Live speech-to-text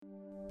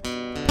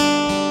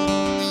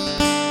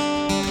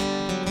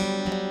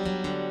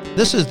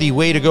This is the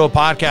Way to Go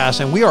podcast,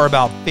 and we are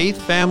about faith,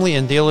 family,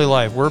 and daily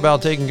life. We're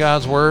about taking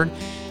God's word,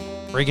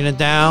 breaking it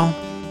down,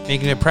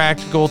 making it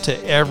practical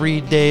to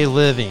everyday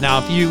living.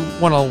 Now, if you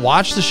want to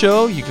watch the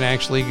show, you can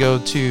actually go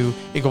to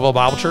Eagleville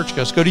Bible Church.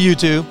 Just go to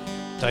YouTube,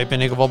 type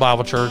in Eagleville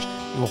Bible Church.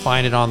 You will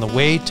find it on the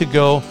Way to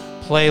Go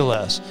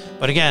playlist.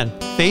 But again,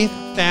 faith,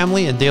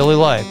 family, and daily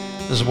life.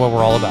 This is what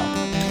we're all about.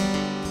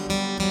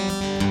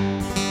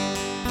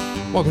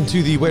 Welcome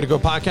to the Way to Go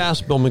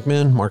podcast. Bill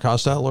McMinn, Mark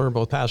Hostetler,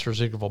 both pastors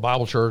at Eagleville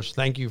Bible Church.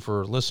 Thank you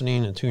for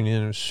listening and tuning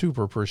in. I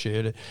super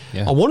appreciate it.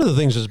 Yeah. One of the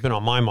things that's been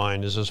on my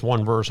mind is this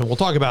one verse, and we'll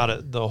talk about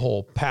it, the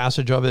whole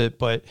passage of it,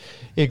 but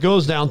it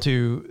goes down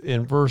to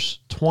in verse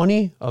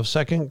 20 of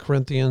 2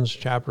 Corinthians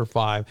chapter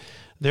 5.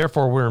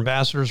 Therefore, we're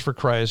ambassadors for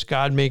Christ,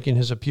 God making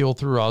his appeal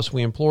through us.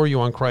 We implore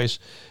you on Christ's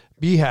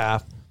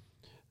behalf,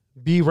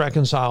 be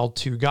reconciled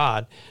to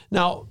God.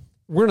 Now,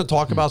 we're going to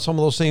talk about some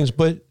of those things,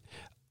 but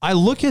I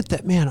look at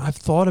that, man, I've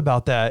thought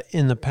about that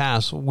in the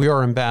past. We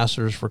are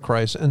ambassadors for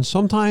Christ. And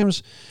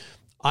sometimes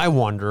I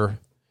wonder,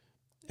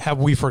 have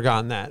we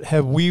forgotten that?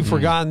 Have we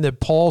forgotten that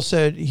Paul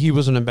said he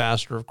was an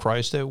ambassador of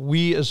Christ, that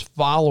we as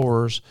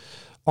followers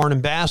are an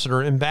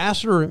ambassador?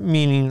 Ambassador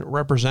meaning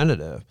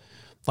representative.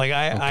 Like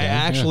I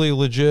actually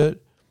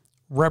legit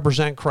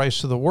represent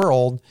Christ to the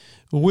world,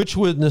 which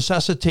would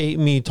necessitate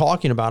me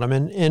talking about him.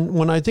 And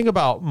when I think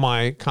about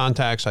my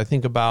contacts, I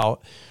think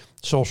about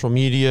social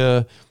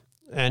media,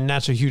 and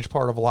that's a huge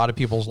part of a lot of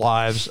people's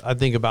lives. I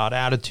think about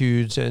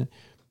attitudes, and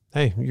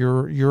hey,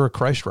 you're a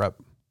Christ rep.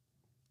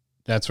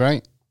 That's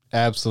right.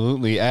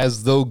 Absolutely.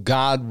 As though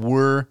God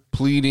were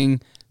pleading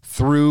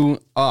through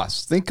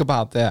us. Think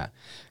about that.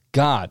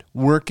 God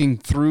working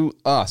through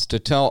us to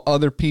tell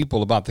other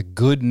people about the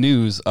good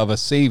news of a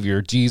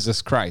Savior,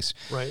 Jesus Christ.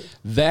 Right.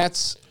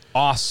 That's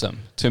awesome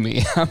to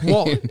me. I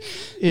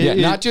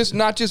mean, not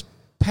just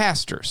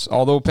pastors,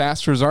 although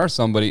pastors are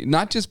somebody,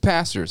 not just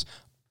pastors.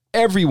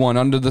 Everyone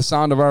under the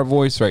sound of our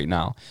voice right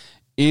now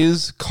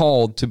is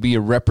called to be a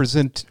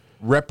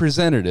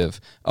representative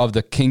of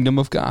the kingdom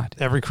of God.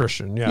 Every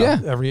Christian,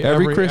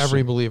 every Christian,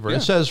 every believer. Yeah.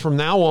 It says, from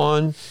now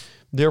on,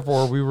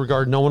 therefore, we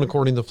regard no one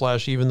according to the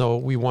flesh, even though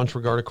we once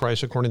regarded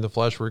Christ according to the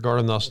flesh, we regard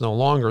him thus no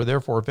longer.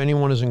 Therefore, if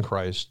anyone is in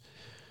Christ,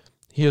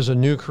 he is a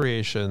new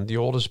creation. The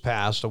old has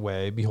passed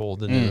away. Behold,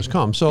 the new has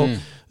come. So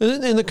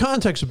in the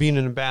context of being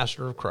an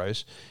ambassador of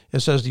Christ, it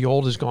says the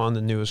old is gone,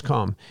 the new has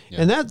come.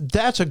 Yeah. And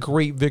that's a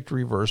great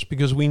victory verse,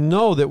 because we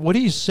know that what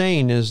he's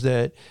saying is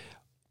that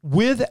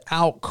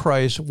without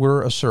Christ,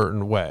 we're a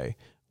certain way.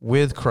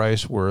 With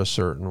Christ, we're a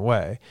certain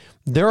way.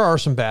 There are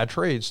some bad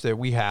traits that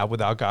we have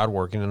without God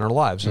working in our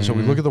lives. And so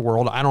we look at the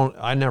world.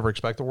 I never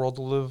expect the world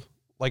to live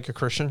like a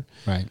Christian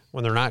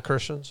when they're not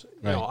Christians.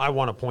 You know, I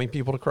want to point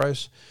people to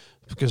Christ,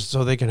 because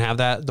so they can have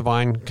that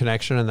divine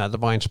connection and that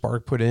divine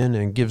spark put in,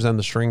 and gives them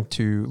the strength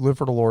to live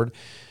for the Lord.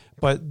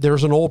 But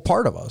there's an old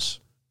part of us.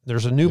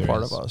 There's a new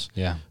part of us.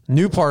 Yeah.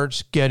 New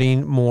part's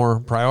getting more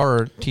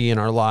priority in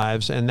our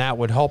lives, and that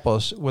would help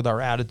us with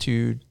our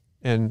attitude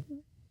and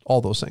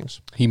all those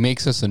things. He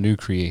makes us a new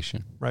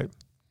creation. Right.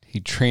 He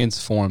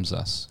transforms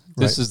us.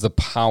 This is the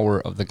power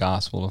of the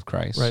gospel of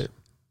Christ. Right.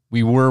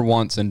 We were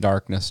once in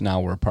darkness, now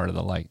we're part of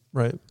the light.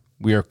 Right.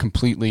 We are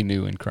completely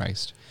new in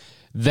Christ.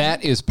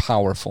 That is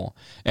powerful.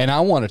 And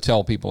I want to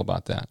tell people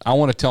about that. I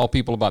want to tell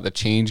people about the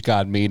change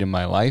God made in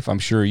my life. I'm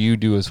sure you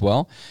do as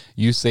well.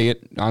 You say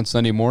it on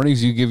Sunday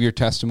mornings. You give your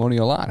testimony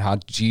a lot, how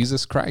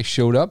Jesus Christ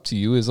showed up to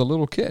you as a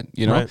little kid.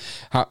 You know,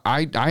 how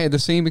I had the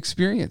same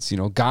experience, you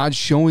know, God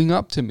showing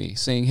up to me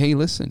saying, hey,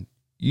 listen,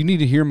 you need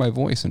to hear my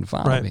voice and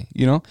follow me,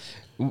 you know?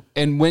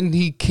 And when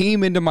he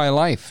came into my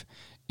life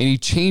and he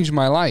changed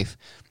my life,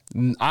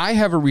 I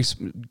have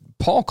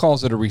Paul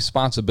calls it a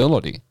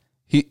responsibility.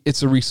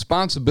 It's a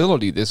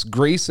responsibility. This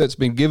grace that's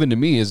been given to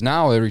me is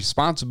now a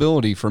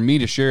responsibility for me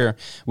to share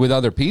with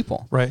other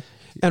people. Right.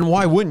 And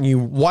why wouldn't you?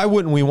 Why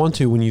wouldn't we want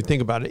to when you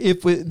think about it?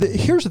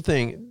 Here's the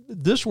thing.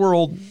 This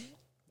world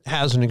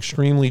has an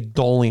extremely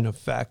dulling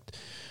effect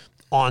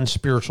on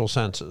spiritual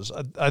senses.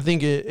 I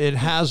think it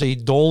has a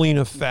dulling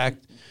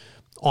effect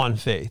on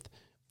faith.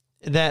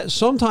 That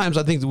sometimes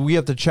I think that we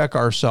have to check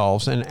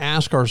ourselves and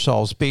ask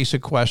ourselves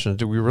basic questions.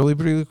 Do we really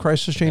believe that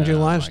Christ is changing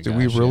lives? Do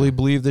we really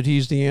believe that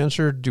he's the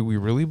answer? Do we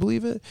really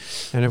believe it?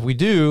 And if we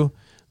do,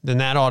 then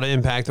that ought to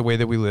impact the way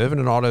that we live, and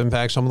it ought to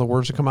impact some of the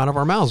words that come out of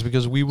our mouths,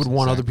 because we would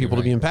want other people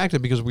to be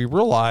impacted, because we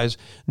realize,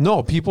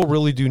 no, people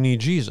really do need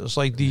Jesus.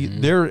 Like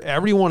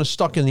everyone is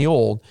stuck in the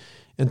old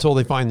until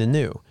they find the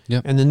new.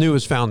 Yep. And the new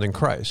is found in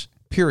Christ,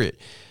 period.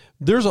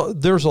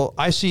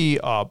 I see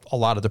a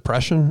lot of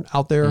depression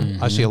out there.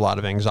 I see a lot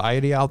of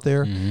anxiety out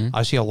there.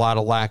 I see a lot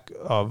of lack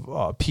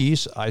of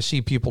peace. I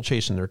see people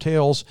chasing their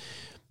tails.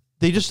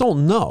 They just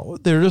don't know.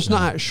 They're just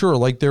not sure.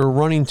 Like they're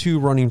running to,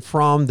 running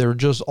from. They're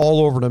just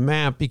all over the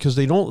map, because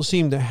they don't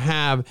seem to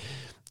have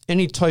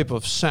any type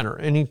of center,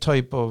 any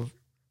type of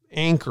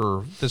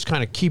anchor that's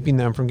kind of keeping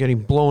them from getting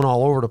blown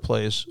all over the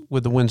place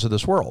with the winds of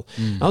this world.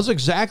 That's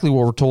exactly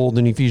what we're told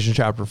in Ephesians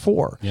chapter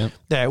 4,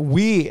 that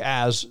we,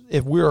 as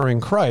if we are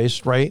in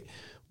Christ, right,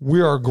 we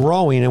are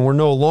growing, and we're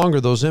no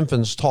longer those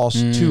infants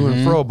tossed to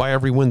and fro by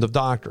every wind of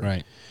doctrine.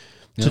 Right.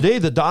 Yep. Today,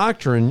 the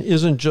doctrine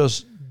isn't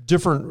just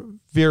different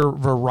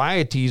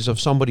varieties of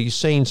somebody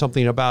saying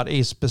something about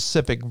a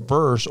specific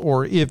verse,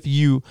 or if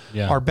you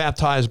are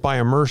baptized by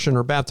immersion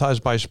or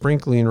baptized by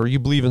sprinkling, or you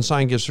believe in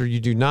sign gifts or you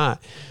do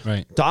not.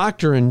 Right.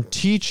 Doctrine,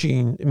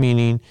 teaching,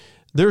 meaning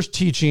there's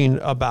teaching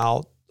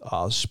about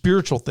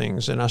spiritual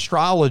things and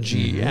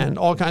astrology and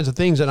all kinds of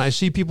things. And I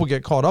see people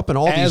get caught up in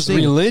all these things.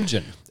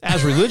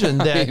 As religion,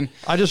 that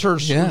I just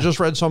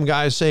read some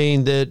guys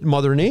saying that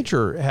Mother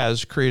Nature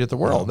has created the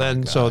world.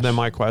 So then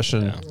my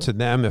question to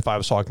them, if I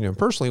was talking to them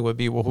personally, would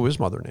be, well, who is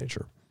Mother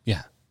Nature?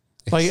 Yeah.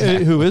 Like,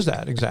 who is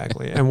that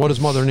exactly? And what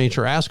does Mother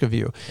Nature ask of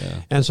you?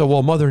 Yeah. And so,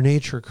 well, Mother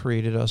Nature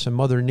created us, and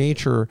Mother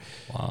Nature,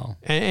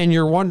 and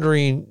you're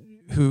wondering,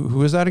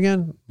 who is that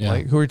again? Yeah.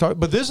 Like, who are you talking?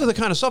 But this is the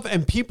kind of stuff,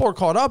 and people are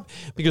caught up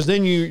because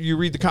then you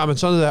read the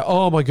comments under that.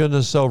 Oh my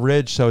goodness, so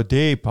rich, so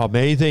deep,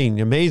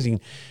 amazing.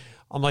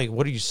 I'm like,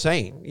 what are you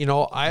saying? You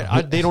know,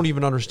 they don't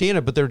even understand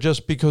it, but they're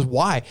just because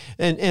why?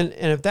 And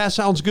if that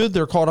sounds good,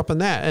 they're caught up in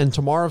that. And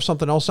tomorrow, if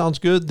something else sounds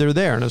good, they're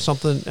there. And if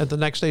something at the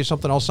next day,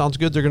 something else sounds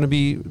good, they're going to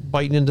be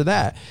biting into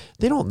that.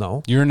 They don't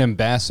know. You're an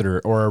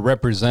ambassador or a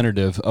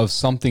representative of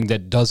something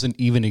that doesn't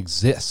even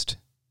exist.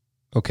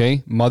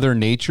 Okay, Mother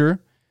Nature.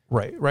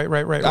 Right.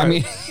 I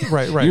mean,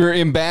 right. You're an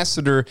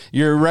ambassador.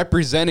 You're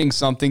representing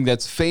something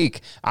that's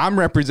fake. I'm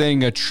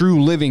representing a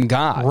true living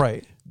God.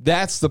 Right.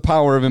 That's the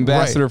power of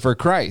ambassador for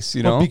Christ,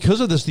 you know? But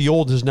because of this, the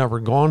old has never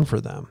gone for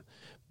them.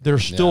 They're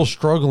still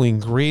struggling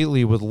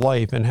greatly with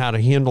life and how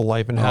to handle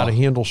life and how to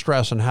handle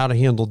stress and how to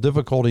handle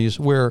difficulties,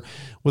 where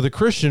with a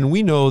Christian,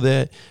 we know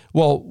that,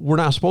 well, we're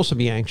not supposed to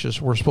be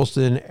anxious. We're supposed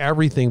to, in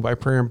everything, by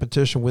prayer and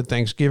petition with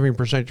thanksgiving,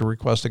 present your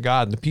request to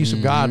God. And the peace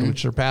of God,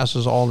 which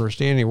surpasses all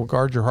understanding, will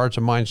guard your hearts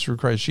and minds through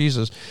Christ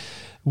Jesus.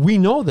 We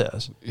know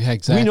this. Yeah,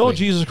 exactly. We know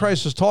Jesus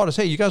Christ has taught us,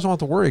 hey, you guys don't have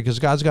to worry because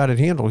God's got it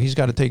handled. He's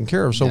got it taken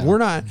care of. So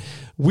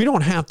we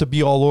don't have to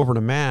be all over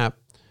the map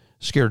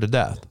scared to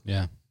death.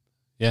 Yeah.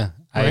 Yeah.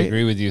 I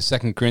agree with you.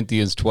 2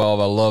 Corinthians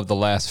 12. I love the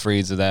last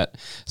phrase of that.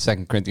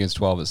 2 Corinthians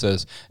 12. It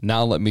says,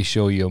 now let me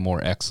show you a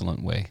more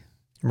excellent way.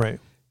 Right.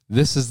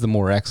 This is the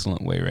more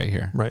excellent way right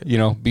here. Right. You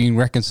know, being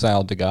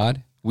reconciled to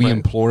God. We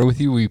implore with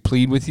you. We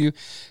plead with you.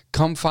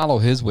 Come follow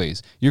his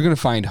ways. You're going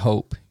to find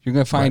hope. You're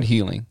going to find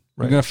healing.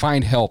 You're going to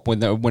find help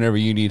whenever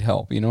you need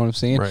help. You know what I'm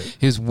saying? Right.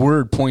 His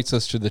word points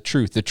us to the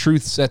truth. The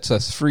truth sets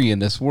us free in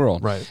this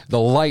world. Right. The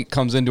light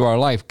comes into our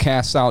life,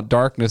 casts out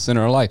darkness in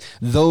our life.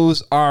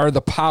 Those are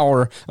the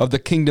power of the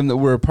kingdom that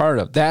we're a part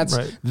of.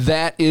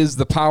 That is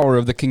the power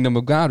of the kingdom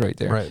of God right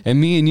there. Right. And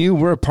me and you,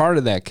 we're a part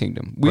of that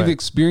kingdom. We've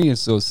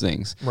experienced those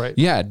things. Right.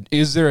 Yeah.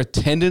 Is there a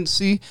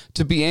tendency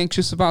to be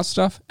anxious about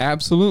stuff?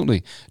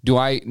 Absolutely. Do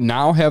I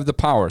now have the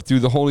power through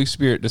the Holy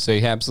Spirit to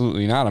say,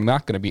 absolutely not. I'm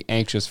not going to be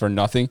anxious for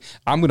nothing.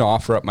 I'm going to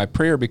offer up my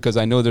prayer because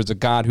I know there's a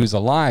God who's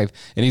alive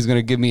and he's going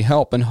to give me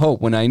help and hope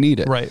when I need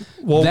it. Right.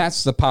 Well,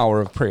 that's the power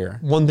of prayer.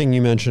 One thing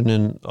you mentioned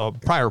in a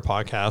prior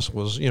podcast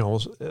was,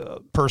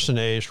 person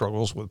A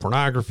struggles with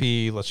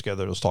pornography. Let's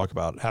talk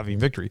about having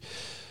victory.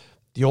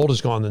 The old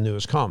is gone, the new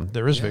has come.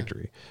 There is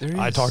victory. There is.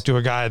 I talked to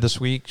a guy this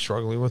week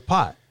struggling with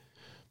pot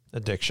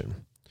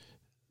addiction.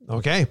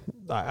 Okay,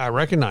 I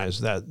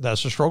recognize that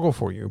that's a struggle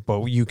for you,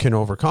 but you can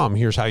overcome.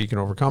 Here's how you can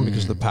overcome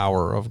because of the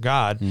power of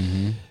God.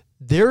 Mm-hmm.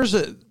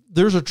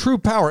 There's a true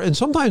power, and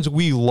sometimes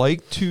we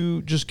like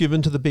to just give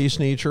into the base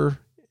nature,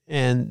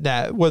 and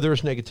that whether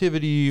it's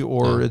negativity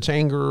or it's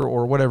anger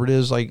or whatever it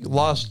is, like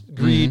lust,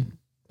 greed,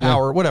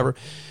 power, whatever,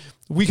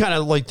 we kind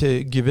of like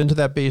to give into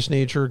that base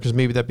nature because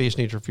maybe that base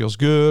nature feels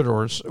good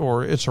or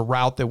it's a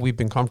route that we've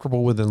been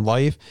comfortable with in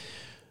life.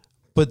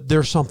 But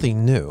there's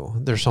something new.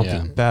 There's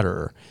something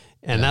better,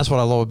 and that's what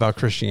I love about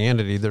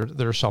Christianity.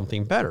 There's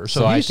something better.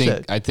 So I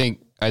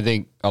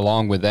think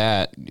along with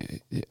that,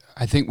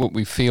 I think what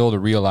we fail to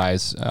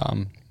realize,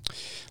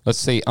 let's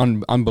say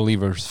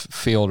unbelievers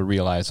fail to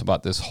realize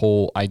about this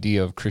whole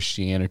idea of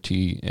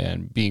Christianity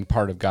and being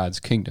part of God's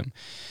kingdom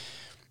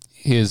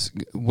is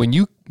when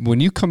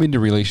you come into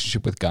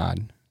relationship with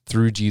God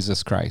through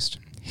Jesus Christ,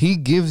 he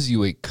gives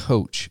you a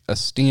coach, a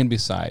stand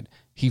beside.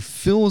 He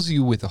fills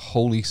you with the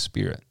Holy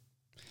Spirit.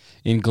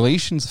 In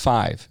Galatians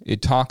 5,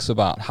 it talks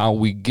about how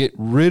we get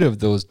rid of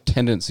those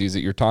tendencies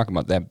that you're talking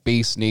about, that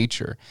base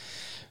nature,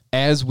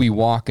 as we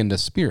walk in the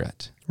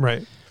Spirit.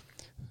 Right.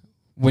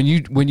 When you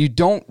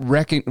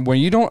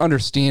don't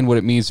understand what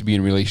it means to be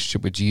in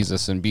relationship with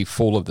Jesus and be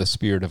full of the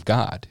Spirit of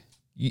God,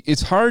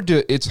 it's hard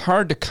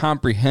to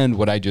comprehend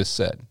what I just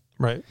said.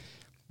 Right.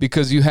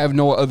 Because you have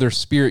no other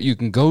spirit you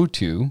can go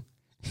to,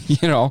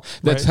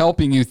 that's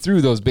helping you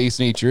through those base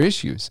nature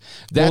issues.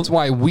 That's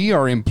why we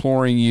are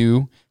imploring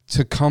you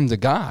to come to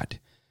God.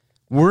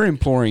 We're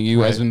imploring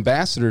you as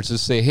ambassadors to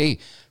say, hey,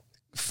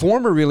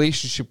 form a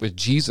relationship with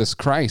Jesus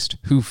Christ,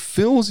 who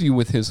fills you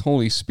with his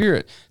Holy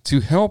Spirit to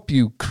help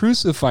you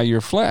crucify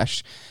your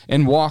flesh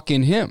and walk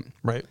in him.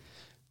 Right.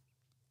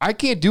 I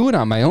can't do it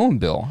on my own,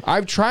 Bill.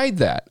 I've tried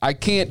that. I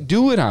can't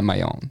do it on my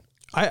own.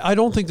 I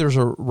don't think there's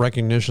a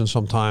recognition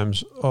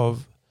sometimes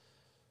of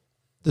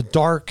the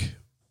dark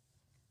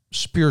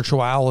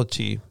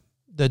spirituality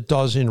that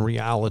does in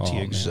reality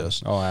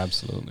exist. Oh,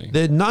 absolutely.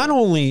 That not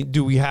only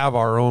do we have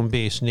our own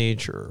base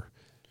nature,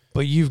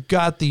 but you've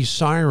got these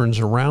sirens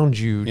around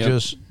you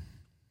just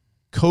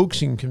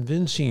coaxing,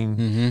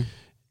 convincing,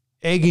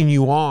 egging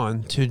you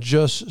on to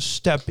just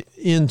step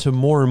into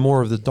more and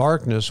more of the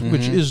darkness,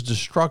 which is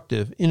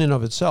destructive in and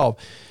of itself,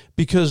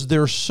 because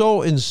they're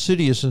so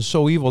insidious and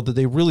so evil that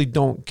they really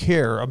don't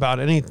care about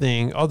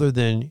anything other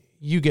than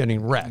you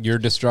getting wrecked. Your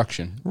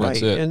destruction. Right.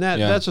 That's it. And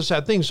that's a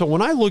sad thing. So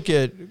when I look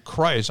at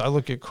Christ, I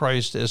look at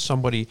Christ as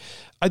somebody,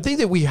 I think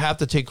that we have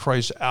to take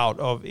Christ out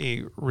of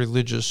a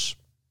religious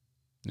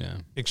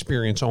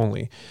experience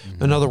only.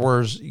 In other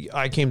words,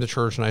 I came to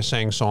church and I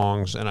sang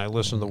songs and I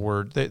listened to the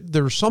word.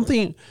 There's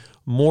something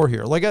more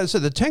here. Like I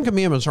said, the 10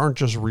 Commandments aren't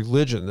just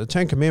religion. The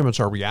 10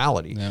 Commandments are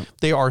reality.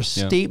 They are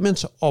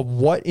statements of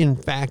what in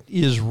fact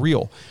is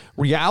real.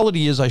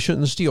 Reality is I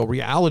shouldn't steal.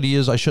 Reality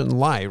is I shouldn't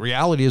lie.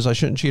 Reality is I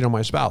shouldn't cheat on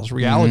my spouse.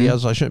 Reality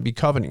is I shouldn't be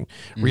coveting.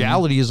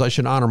 Reality is I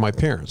should honor my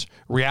parents.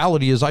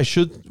 Reality is I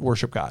should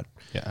worship God.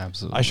 Yeah,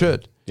 absolutely. I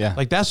should. Yeah.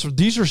 Like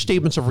these are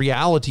statements of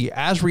reality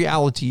as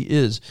reality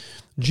is.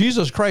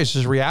 Jesus Christ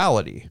is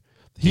reality.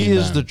 He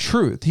is the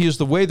truth. He is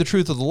the way, the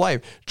truth, of the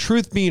life.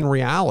 Truth being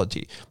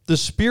reality. The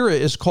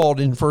Spirit is called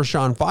in 1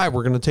 John 5.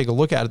 We're going to take a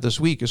look at it this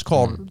week. Is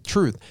called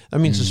truth. That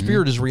means the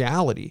Spirit is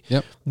reality.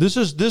 Yep. This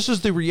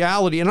is the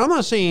reality. And I'm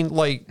not saying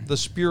like the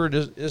Spirit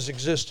is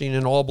existing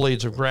in all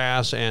blades of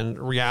grass and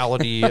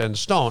reality and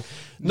stone.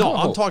 No,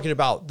 I'm talking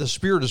about the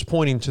Spirit is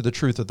pointing to the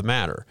truth of the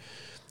matter.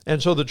 And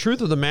so the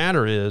truth of the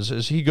matter is,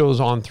 as he goes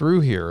on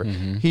through here,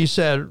 he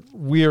said,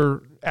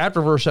 we're,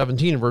 after verse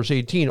 17 and verse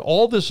 18,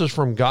 all this is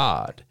from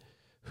God,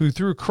 who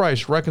through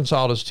Christ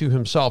reconciled us to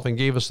himself and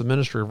gave us the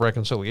ministry of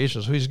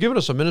reconciliation. So he's given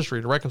us a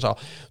ministry to reconcile.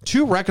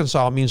 To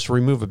reconcile means to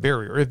remove a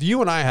barrier. If you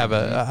and I have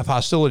a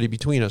hostility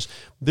between us,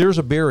 there's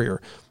a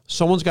barrier.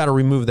 Someone's got to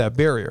remove that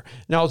barrier.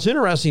 Now, it's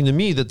interesting to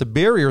me that the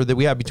barrier that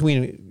we have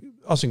between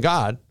us and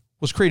God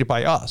was created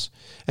by us.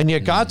 And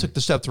yet God took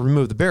the step to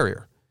remove the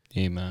barrier.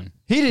 Amen.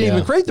 He didn't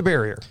even create the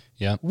barrier.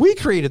 Yeah. We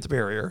created the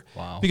barrier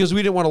because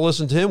we didn't want to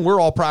listen to him. We're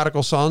all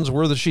prodigal sons.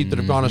 We're the sheep that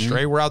have gone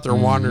astray. We're out there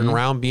wandering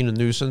around being a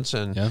nuisance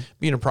and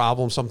being a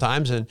problem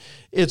sometimes. And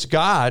it's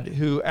God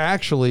who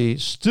actually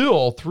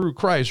still, through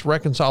Christ,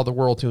 reconciled the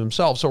world to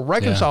himself. So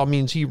reconcile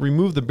means he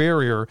removed the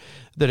barrier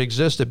that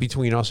existed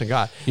between us and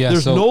God.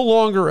 There's no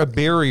longer a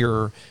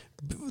barrier.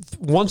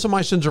 Once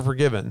my sins are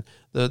forgiven,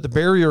 the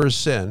barrier is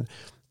sin.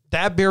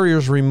 That barrier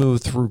is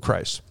removed through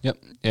Christ. Yep.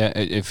 Yeah.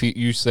 If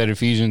you said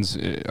Ephesians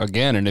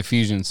again in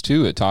Ephesians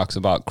 2, it talks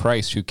about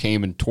Christ who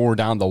came and tore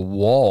down the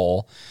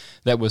wall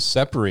that was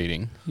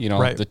separating,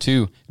 the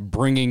two,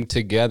 bringing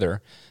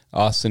together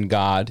us and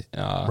God.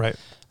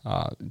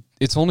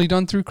 It's only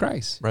done through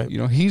Christ. Right.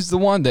 He's the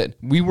one that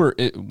we were.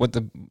 What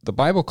the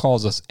Bible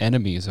calls us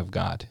enemies of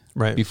God.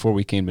 Right. Before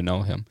we came to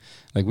know Him,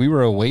 like we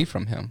were away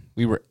from Him.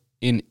 We were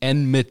in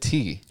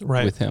enmity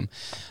with Him.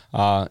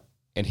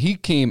 And he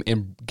came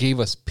and gave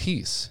us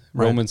peace,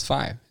 Romans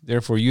 5.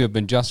 Therefore, you have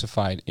been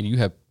justified, and you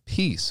have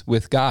peace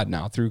with God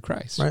now through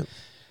Christ. Right.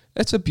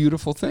 That's a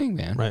beautiful thing,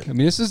 man. Right. I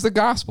mean, this is the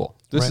gospel.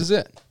 This is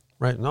it.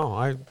 Right. No,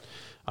 I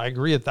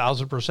agree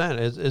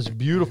 1,000%. It's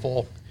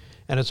beautiful,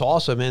 and it's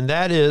awesome. And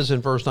that is,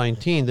 in verse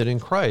 19, that in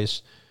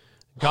Christ,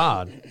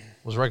 God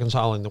was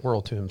reconciling the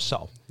world to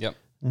himself. Yep.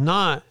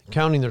 Not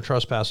counting their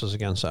trespasses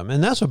against them.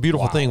 And that's a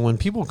beautiful thing. When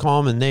people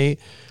come and they've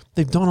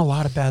done a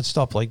lot of bad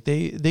stuff. Like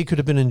they could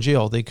have been in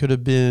jail. They could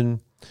have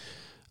been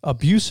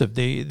abusive.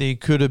 They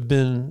could have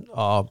been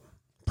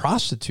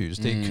prostitutes.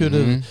 They could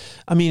have,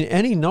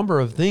 any number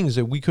of things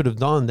that we could have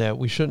done that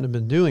we shouldn't have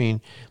been doing.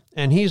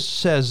 And he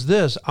says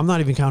this, I'm not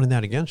even counting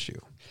that against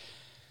you.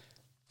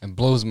 It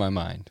blows my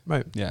mind.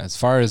 Right. Yeah. As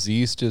far as the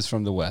east is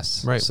from the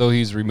west. Right. So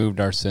he's removed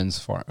our sins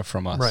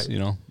from us.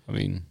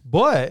 Right.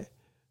 But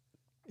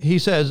he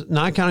says,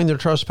 not counting their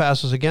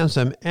trespasses against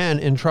them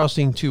and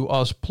entrusting to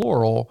us,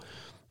 plural,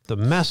 the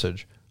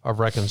message of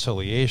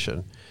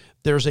reconciliation.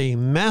 There's a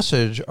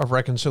message of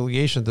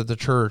reconciliation that the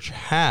church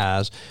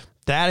has,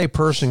 that a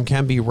person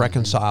can be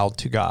reconciled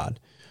to God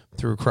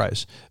through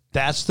Christ.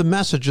 That's the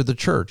message of the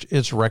church.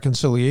 It's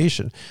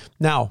reconciliation.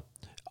 Now,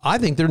 I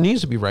think there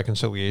needs to be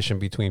reconciliation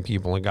between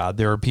people and God.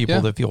 There are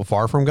people that feel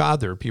far from God.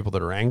 There are people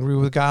that are angry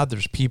with God.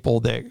 There's people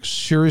that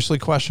seriously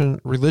question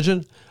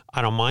religion.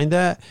 I don't mind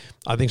that.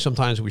 I think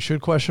sometimes we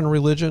should question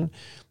religion.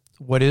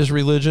 What is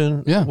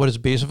religion? Yeah. What is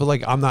basically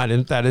like? I'm not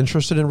that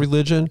interested in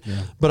religion,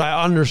 but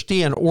I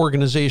understand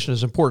organization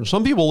is important.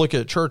 Some people look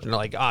at church and they're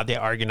like, they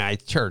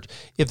organized church.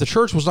 If the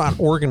church was not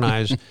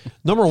organized,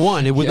 number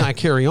one, it would not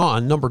carry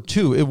on. Number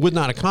two, it would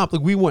not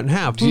accomplish. We wouldn't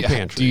have food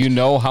pantries. Do you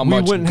know how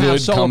much good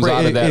comes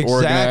out of that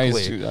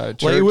organized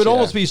church? Like, it would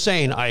almost be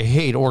saying, I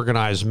hate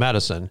organized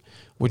medicine.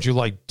 Would you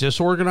like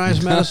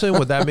disorganized medicine?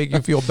 Would that make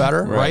you feel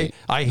better? Right?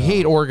 I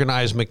hate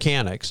organized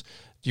mechanics.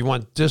 Do you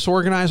want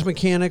disorganized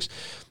mechanics?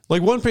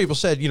 Like one people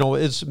said,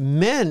 it's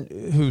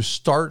men who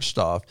start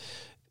stuff.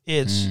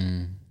 It's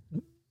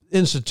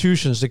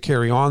institutions that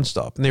carry on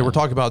stuff. And they were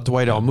talking about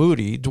Dwight L.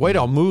 Moody. Dwight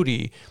L.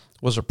 Moody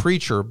was a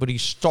preacher, but he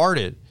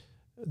started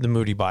the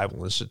Moody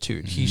Bible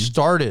Institute. He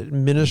started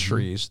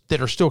ministries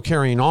that are still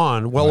carrying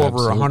on well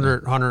over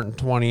 100,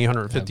 120,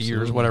 150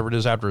 years, whatever it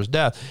is after his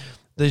death.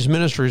 These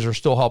ministries are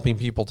still helping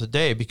people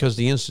today because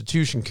the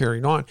institution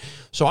carried on.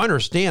 So I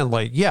understand,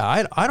 like,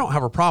 yeah, I don't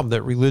have a problem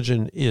that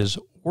religion is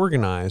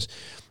organized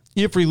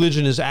if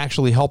religion is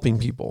actually helping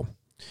people,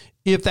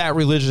 if that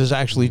religion is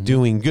actually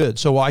doing good.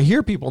 So I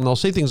hear people and they'll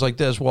say things like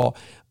this, well,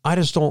 I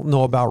just don't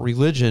know about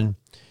religion.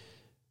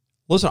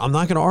 Listen, I'm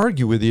not going to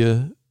argue with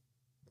you,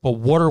 but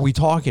what are we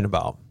talking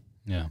about?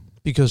 Yeah.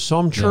 Because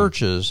some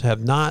churches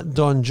have not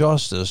done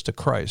justice to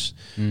Christ.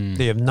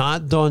 They have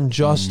not done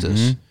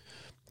justice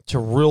to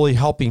really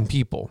helping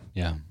people.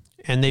 Yeah.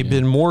 And they've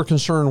been more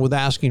concerned with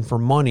asking for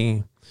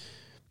money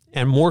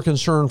and more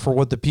concerned for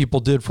what the people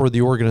did for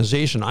the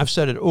organization. I've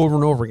said it over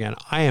and over again.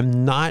 I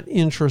am not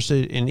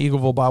interested in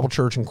Eagleville Bible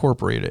Church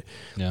Incorporated.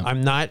 Yeah.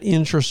 I'm not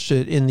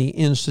interested in the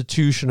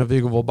institution of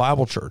Eagleville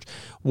Bible Church.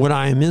 What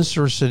I am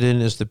interested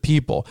in is the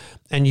people.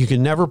 And you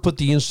can never put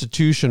the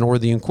institution or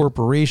the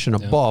incorporation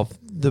above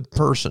the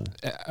person.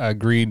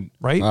 Agreed.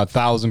 Right?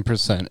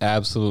 1,000%.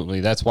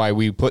 Absolutely. That's why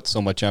we put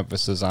so much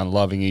emphasis on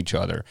loving each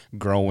other,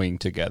 growing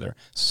together,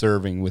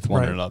 serving with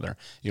one another.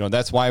 You know,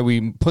 that's why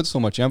we put so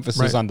much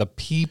emphasis on the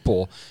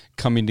people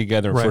coming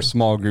together for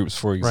small groups,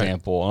 for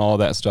example, and all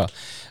that stuff.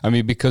 I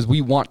mean, because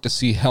we want to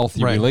see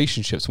healthy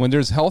relationships. When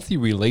there's healthy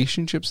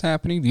relationships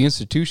happening, the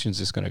institution's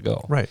just going to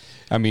go. Right.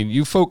 I mean,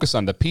 you focus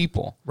on the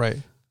people. Right.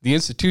 The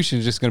institution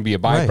is just going to be a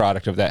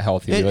byproduct of that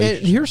healthy relationship.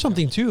 And here's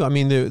something too. I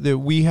mean, that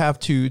we have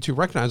to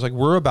recognize, like,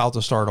 we're about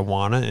to start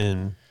Awana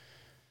in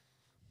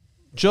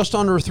just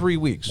under 3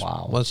 weeks.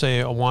 Wow. Let's say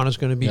Awana is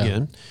going to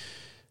begin.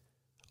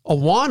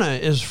 Awana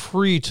is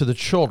free to the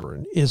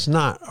children. It's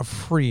not a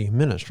free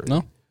ministry.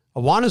 No.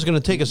 Awana is going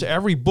to take us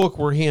every book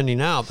we're handing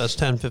out. That's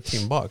 $10,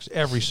 $15,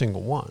 every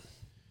single one.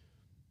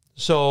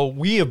 So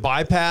we have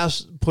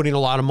bypassed putting a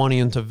lot of money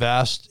into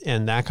Vest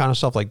and that kind of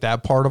stuff, like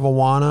that part of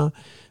Awana,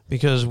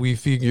 because we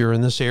figure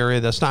in this area,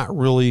 that's not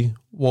really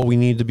what we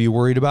need to be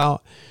worried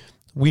about.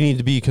 We need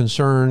to be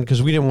concerned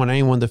because we didn't want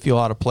anyone to feel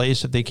out of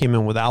place if they came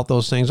in without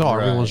those things. Oh,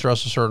 everyone's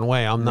dressed a certain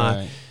way. I'm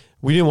not.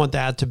 We didn't want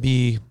that to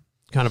be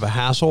kind of a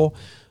hassle.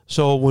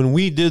 So when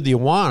we did the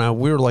Awana,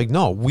 we were like,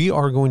 no, we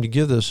are going to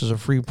give this as a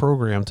free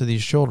program to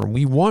these children.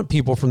 We want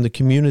people from the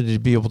community to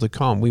be able to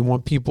come. We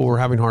want people who are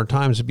having hard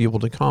times to be able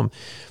to come.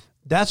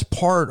 That's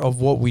part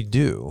of what we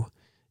do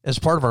as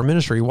part of our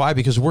ministry. Why?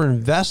 Because we're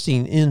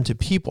investing into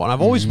people. And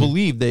I've always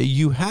believed that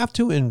you have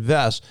to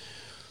invest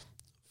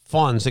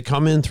funds that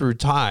come in through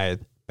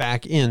tithe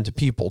back into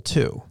people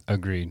too.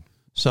 Agreed.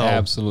 So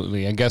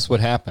absolutely. And guess what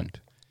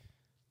happened?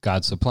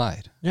 God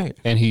supplied. Yeah.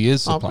 And he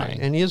is supplying.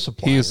 And he is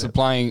supplying. He is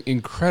supplying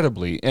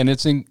incredibly. And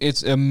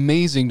it's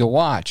amazing to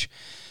watch.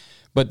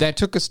 But that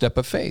took a step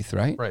of faith,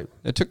 right? Right.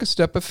 It took a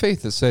step of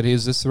faith that said,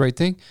 is this the right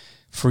thing?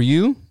 For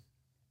you,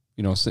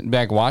 you know, sitting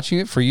back watching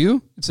it, for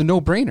you, it's a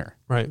no-brainer.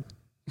 Right.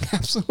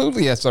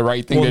 Absolutely, that's the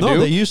right thing to do.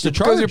 They used to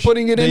charge. Because you're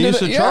putting it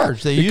into the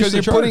charge. Because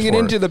you're putting it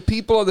into the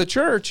people of the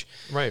church.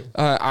 Right.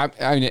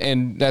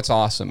 And that's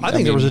awesome. I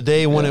think there was a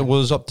day when it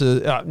was up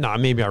to,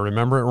 maybe I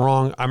remember it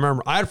wrong.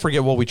 I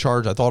forget what we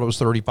charged. I thought it was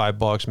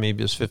 $35.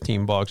 Maybe it's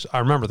 $15. I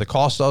remember the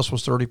cost to us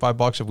was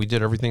 $35 if we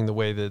did everything the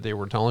way that they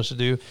were telling us to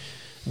do.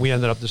 We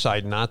ended up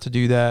deciding not to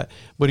do that.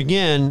 But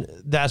again,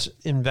 that's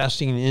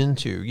investing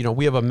into,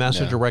 we have a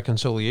message of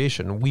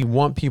reconciliation. We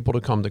want people to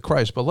come to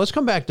Christ. But let's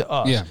come back to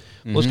us. Yeah.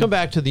 Let's come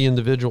back to the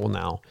individual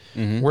now,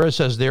 where it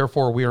says,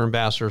 therefore, we are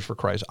ambassadors for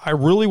Christ. I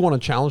really want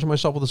to challenge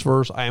myself with this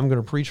verse. I am going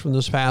to preach from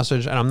this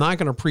passage, and I'm not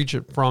going to preach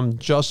it from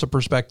just the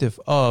perspective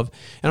of,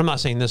 and I'm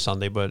not saying this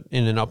Sunday, but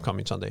in an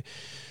upcoming Sunday.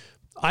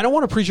 I don't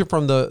want to preach it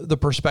from the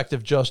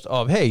perspective just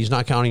of, hey, he's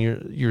not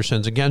counting your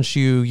sins against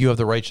you. You have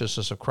the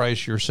righteousness of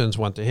Christ. Your sins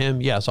went to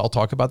him. Yes, I'll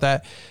talk about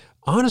that.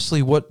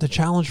 Honestly, what the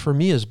challenge for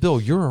me is,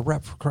 Bill, you're a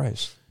rep for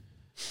Christ.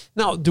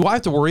 Now, do I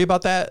have to worry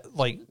about that?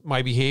 Like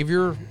my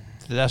behavior,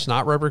 that's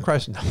not Reverend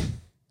Christ? No.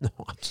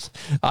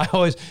 I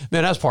always,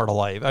 that's part of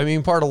life. I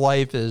mean, part of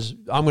life is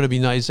I'm going to be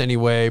nice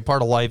anyway.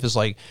 Part of life is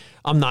like,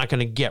 I'm not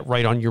going to get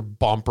right on your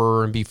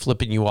bumper and be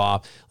flipping you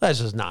off.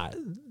 That's not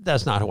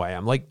who I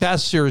am. Like,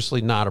 that's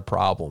seriously not a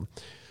problem.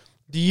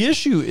 The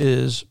issue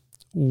is,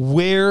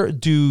 where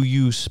do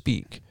you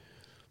speak?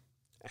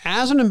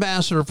 As an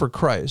ambassador for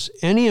Christ,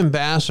 any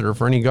ambassador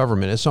for any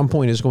government at some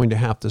point is going to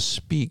have to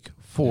speak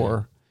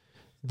for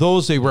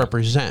those they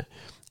represent.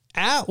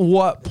 At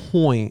what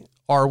point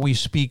are we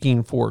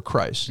speaking for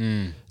Christ?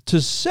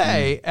 To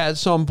say at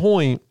some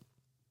point,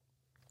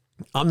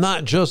 I'm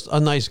not just a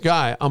nice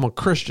guy, I'm a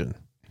Christian.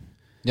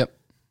 Yep.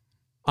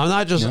 I'm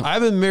not just,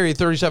 I've been married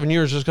 37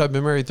 years just because I've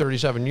been married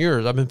 37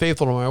 years. I've been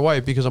faithful to my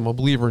wife because I'm a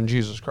believer in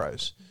Jesus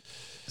Christ.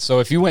 So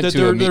if you went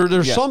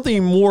there's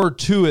something more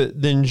to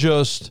it than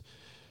just,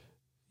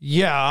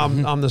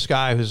 I'm this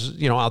guy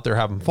who's, out there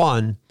having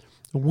fun.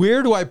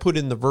 Where do I put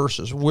in the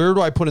verses? Where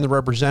do I put in the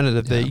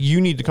representative that you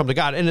need to come to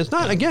God? And it's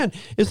not, again,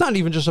 it's not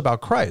even just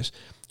about Christ.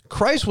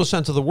 Christ was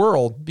sent to the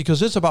world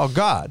because it's about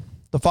God,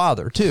 the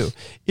Father, too.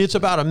 It's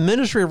about a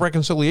ministry of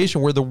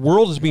reconciliation where the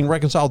world is being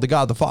reconciled to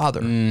God, the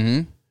Father.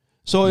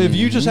 So if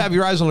you just have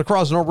your eyes on the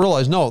cross and don't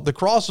realize, no, the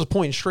cross is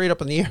pointing straight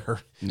up in the air.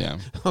 Yeah.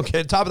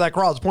 Okay, the top of that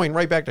cross is pointing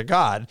right back to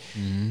God.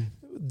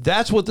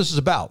 That's what this is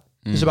about.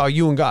 It's about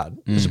you and God.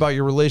 It's about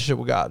your relationship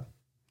with God.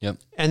 Yep.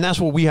 And that's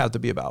what we have to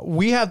be about.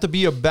 We have to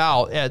be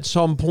about, at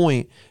some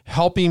point,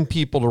 helping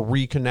people to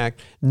reconnect,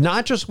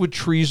 not just with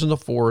trees in the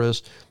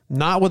forest,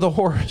 not with a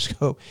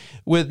horoscope,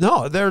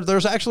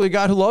 there's actually a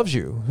God who loves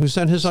you, who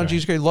sent his son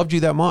Jesus Christ, loved you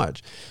that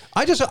much.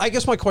 I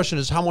guess my question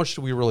is, how much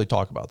do we really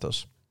talk about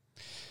this?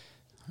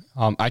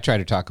 I try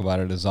to talk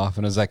about it as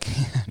often as I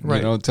can,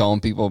 Right.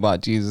 telling people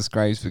about Jesus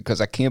Christ, because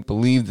I can't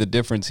believe the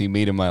difference he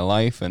made in my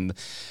life. And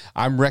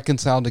I'm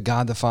reconciled to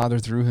God the Father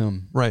through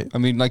him. Right. I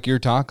mean, like you're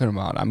talking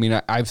about,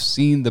 I've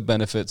seen the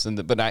benefits,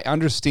 but I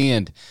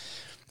understand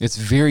it's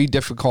very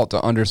difficult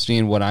to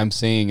understand what I'm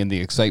saying and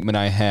the excitement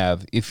I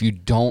have if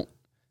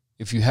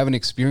you haven't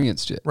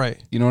experienced it.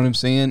 Right. You know what I'm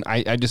saying?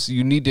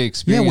 You need to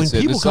experience it.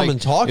 When people It's come like-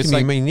 and talk to it's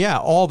me,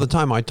 like- all the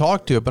time I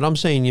talk to it, but I'm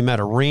saying you met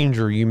a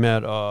ranger, you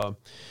met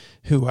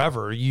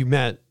whoever, you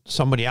met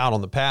somebody out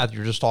on the path,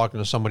 you're just talking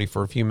to somebody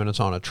for a few minutes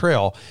on a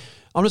trail.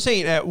 I'm just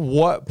saying, at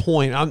what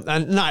point,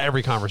 and not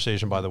every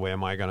conversation, by the way,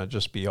 am I going to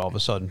just be all of a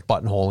sudden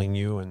buttonholing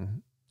you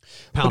and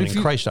pounding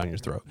Christ down your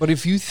throat. But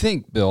if you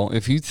think, Bill,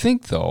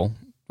 though,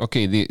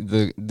 okay,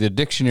 the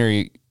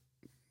dictionary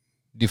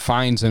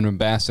defines an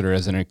ambassador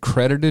as an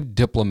accredited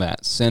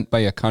diplomat sent by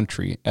a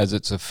country as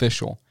its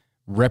official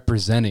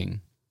representing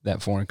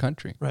that foreign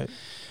country. Right.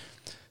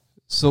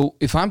 So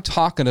if I'm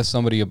talking to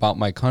somebody about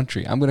my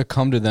country, I'm going to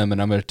come to them and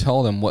I'm going to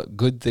tell them what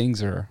good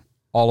things are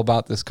all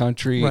about this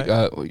country. Right.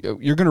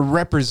 You're going to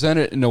represent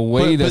it in a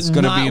way that's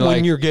going to be when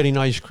like, you're getting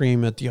ice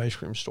cream at the ice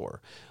cream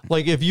store.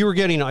 Like if you were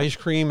getting ice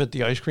cream at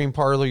the ice cream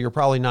parlor, you're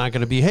probably not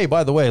going to be, hey,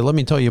 by the way, let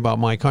me tell you about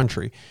my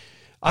country.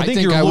 I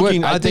think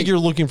you're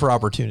looking for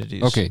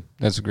opportunities. okay,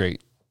 that's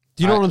great.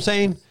 Do you know what I'm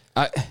saying?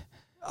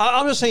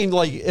 I'm just saying,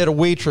 like, at a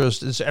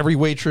waitress, it's every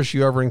waitress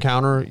you ever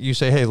encounter, you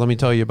say, hey, let me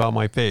tell you about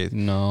my faith.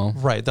 No.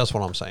 Right, that's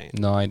what I'm saying.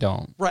 No, I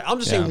don't. Right, I'm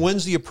just saying,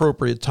 when's the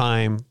appropriate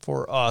time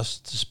for us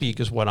to speak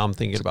is what I'm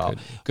thinking about.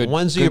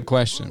 Good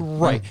question.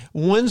 Right.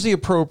 When's the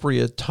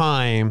appropriate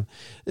time?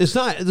 It's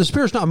not, the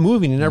Spirit's not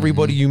moving in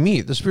everybody you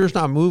meet. The Spirit's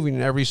not moving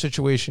in every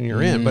situation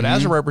you're in. But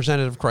as a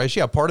representative of Christ,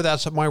 part of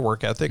that's my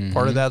work ethic.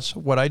 Part of that's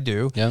what I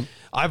do. Yep.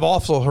 I've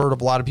also heard of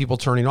a lot of people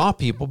turning off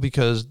people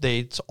because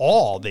that's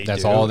all they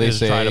That's do all they is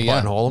say, try to yeah.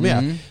 buttonhole them.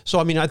 Yeah. So,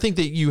 I mean, I think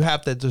that you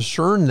have to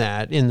discern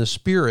that in the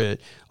spirit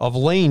of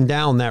laying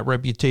down that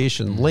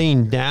reputation,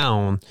 laying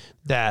down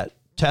that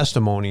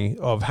testimony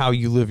of how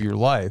you live your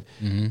life.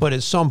 But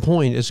at some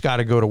point, it's got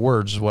to go to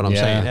words is what I'm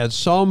saying. At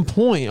some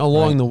point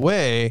along the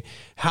way,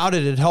 how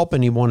did it help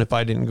anyone if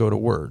I didn't go to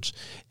words?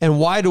 And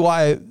why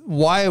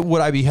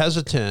would I be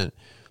hesitant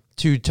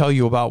to tell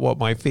you about what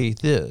my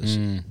faith is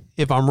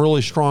if I'm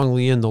really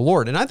strongly in the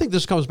Lord? And I think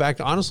this comes back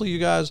to, honestly, you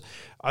guys,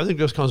 I think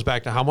this comes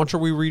back to how much are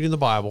we reading the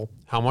Bible?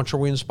 How much are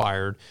we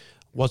inspired?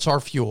 What's our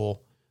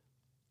fuel?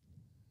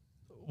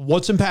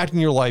 What's impacting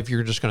your life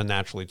you're just going to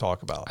naturally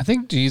talk about? I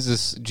think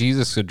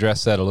Jesus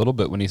addressed that a little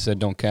bit when he said,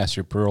 don't cast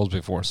your pearls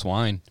before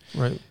swine.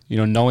 Right.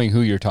 Knowing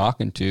who you're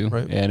talking to.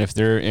 Right.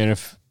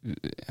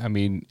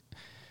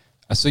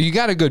 So you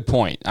got a good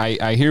point.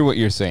 I hear what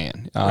you're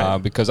saying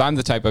because I'm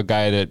the type of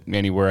guy that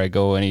anywhere I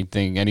go,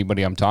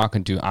 anybody I'm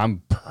talking to,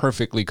 I'm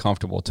perfectly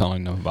comfortable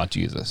telling them about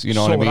Jesus. You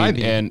know what I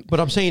mean?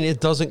 But I'm saying it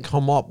doesn't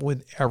come up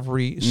with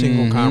every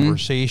single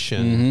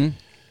conversation.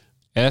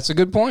 And that's a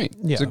good point.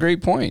 Yeah. It's a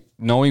great point.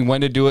 Knowing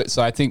when to do it.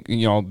 So I think,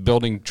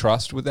 building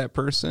trust with that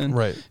person.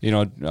 Right.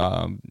 Not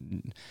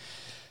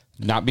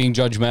being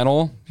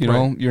judgmental.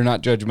 You're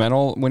not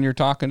judgmental when you're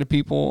talking to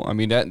people. I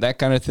mean, that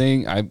kind of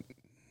thing.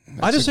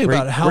 I just think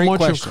about how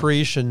much of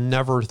creation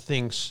never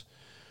thinks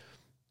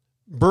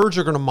birds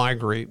are going to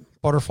migrate,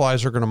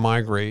 butterflies are going to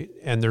migrate,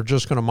 and they're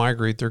just going to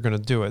migrate. They're going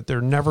to do it. They're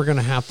never going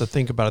to have to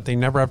think about it. They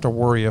never have to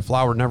worry. A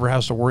flower never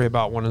has to worry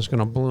about when it's going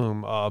to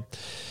bloom.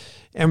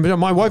 And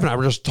my wife and I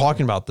were just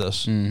talking about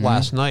this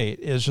last night,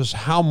 is just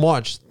how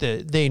much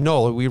that they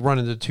know. Like we run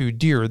into two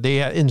deer. They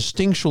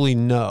instinctually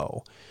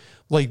know.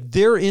 Like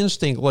their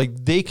instinct,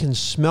 like they can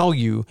smell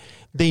you.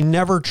 They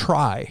never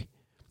try.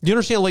 You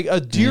understand? Like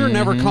a deer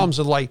never comes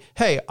and like,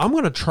 hey, I'm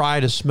going to try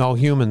to smell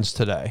humans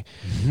today.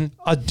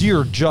 A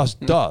deer just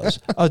does.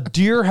 A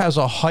deer has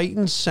a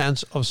heightened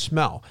sense of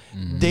smell.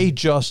 They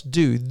just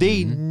do.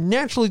 They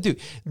naturally do.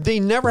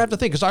 They never have to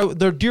think. Because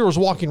their deer was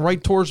walking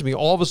right towards me.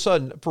 All of a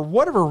sudden, for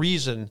whatever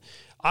reason,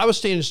 I was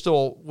standing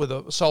still with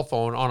a cell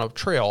phone on a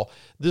trail.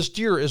 This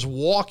deer is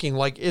walking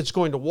like it's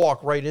going to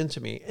walk right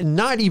into me and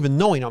not even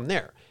knowing I'm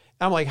there.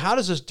 I'm like, how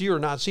does this deer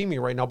not see me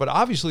right now? But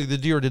obviously the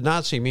deer did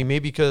not see me,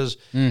 maybe because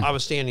I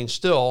was standing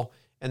still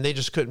and they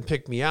just couldn't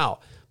pick me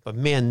out. But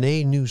man,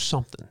 they knew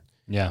something.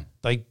 Yeah.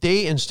 Like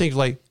they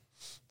instinctively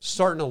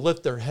starting to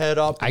lift their head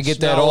up. I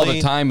get that all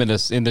the time in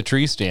the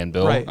tree stand,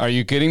 Bill. Right. Are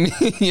you kidding me?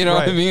 You know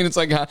what I mean? It's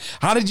like,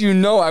 how did you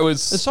know I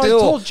was so still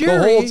I told Jerry,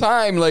 the whole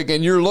time? Like,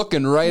 and you're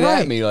looking right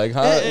at me like,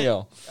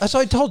 how, So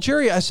I told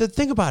Jerry, I said,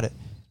 think about it.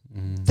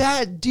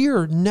 That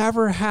deer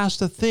never has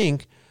to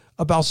think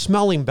about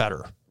smelling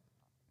better.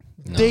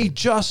 They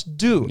just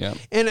do. Yep.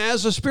 And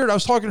as a spirit, I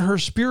was talking to her,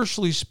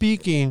 spiritually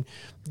speaking,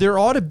 there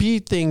ought to be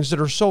things that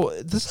are so,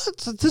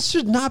 this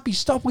should not be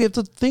stuff we have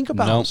to think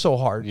about so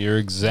hard. You're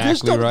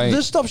exactly right.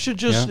 This stuff should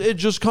just, it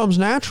just comes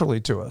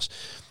naturally to us.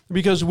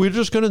 Because we're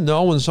just going to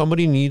know when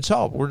somebody needs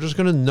help. We're just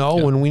going to know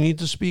when we need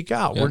to speak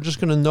out. We're just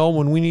going to know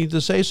when we need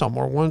to say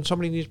something or when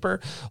somebody needs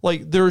prayer.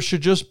 Like there should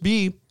just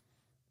be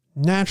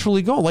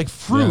naturally go. Like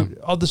fruit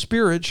of the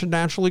Spirit should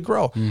naturally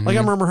grow. Mm-hmm. Like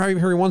I remember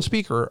hearing one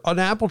speaker, an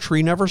apple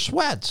tree never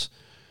sweats.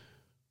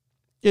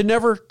 It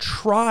never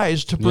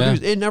tries to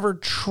produce. It never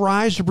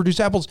tries to produce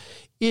apples.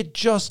 It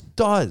just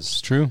does.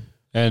 It's true.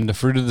 And the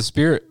fruit of the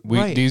Spirit.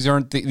 These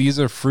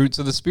are fruits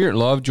of the Spirit.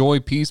 Love,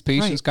 joy, peace,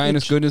 patience,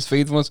 kindness, goodness,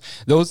 faithfulness.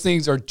 Those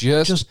things are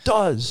just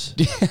does.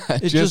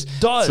 It just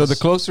does. So the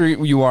closer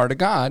you are to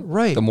God,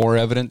 the more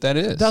evident that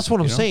is. That's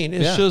what I'm saying.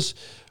 It's just,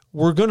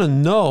 we're going to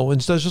know.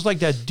 Instead, it's just like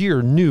that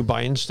deer knew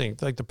by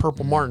instinct, like the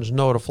purple martins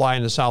know to fly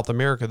into South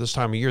America this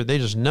time of year. They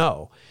just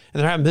know. And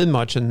there haven't been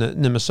much in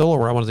the Missoula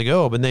where I wanted to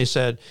go. But they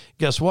said,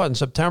 guess what? In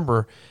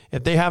September,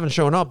 if they haven't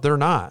shown up, they're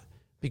not.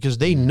 Because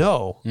they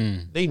know,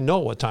 they know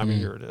what time of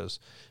year it is.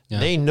 Yeah.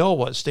 They know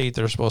what state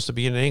they're supposed to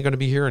be in. It ain't going to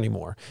be here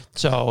anymore.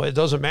 So it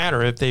doesn't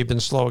matter if they've been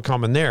slow at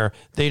coming there.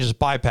 They just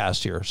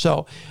bypassed here.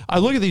 So I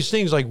look at these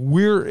things like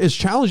it's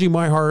challenging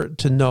my heart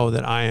to know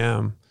that I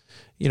am,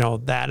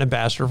 that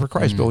ambassador for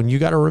Christ. But when you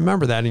got to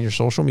remember that in your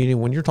social media,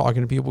 when you're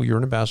talking to people, you're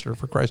an ambassador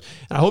for Christ.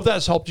 And I hope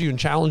that's helped you and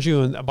challenged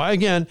you. And by,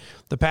 again,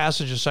 the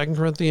passage is 2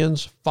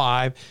 Corinthians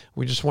 5.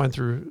 We just went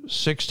through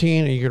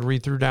 16, and you could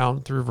read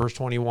down through verse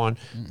 21.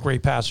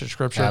 Great passage of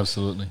scripture.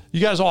 Absolutely.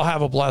 You guys all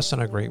have a blessed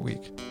and a great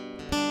week.